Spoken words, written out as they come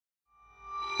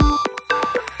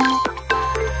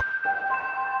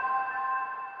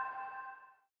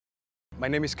My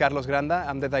name is Carlos Granda.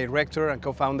 I'm the director and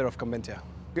co-founder of Conventia.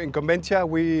 In Conventia,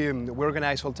 we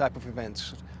organize all types of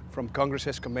events, from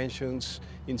congresses, conventions,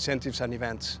 incentives and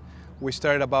events. We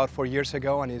started about 4 years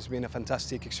ago and it's been a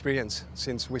fantastic experience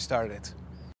since we started.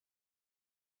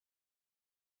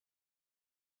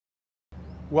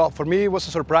 Well, for me it was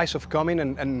a surprise of coming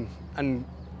and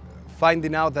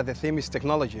finding out that the theme is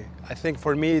technology. I think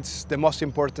for me it's the most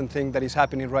important thing that is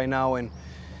happening right now, and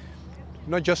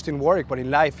not just in work but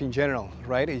in life in general,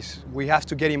 right? We have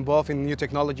to get involved in new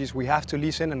technologies, we have to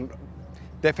listen, and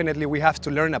definitely we have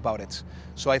to learn about it.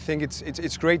 So I think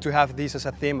it's great to have this as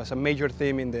a theme, as a major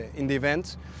theme in the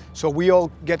event, so we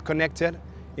all get connected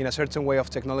in a certain way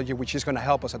of technology which is going to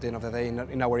help us at the end of the day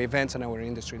in our events and our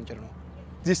industry in general.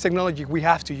 This technology, we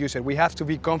have to use it, we have to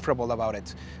be comfortable about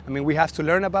it. I mean, we have to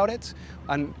learn about it,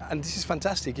 and this is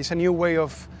fantastic. It's a new way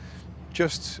of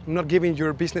just not giving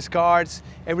your business cards.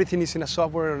 Everything is in a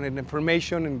software and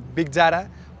information and big data,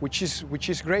 which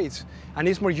is great. And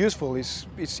it's more useful, it's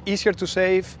easier to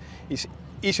save, it's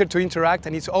easier to interact,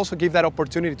 and it's also give that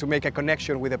opportunity to make a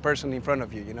connection with the person in front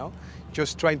of you, you know?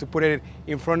 Just trying to put it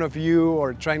in front of you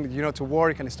or trying, you know, to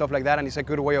work and stuff like that, and it's a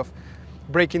good way of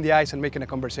breaking the ice and making a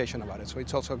conversation about it. So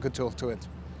it's also a good tool to it.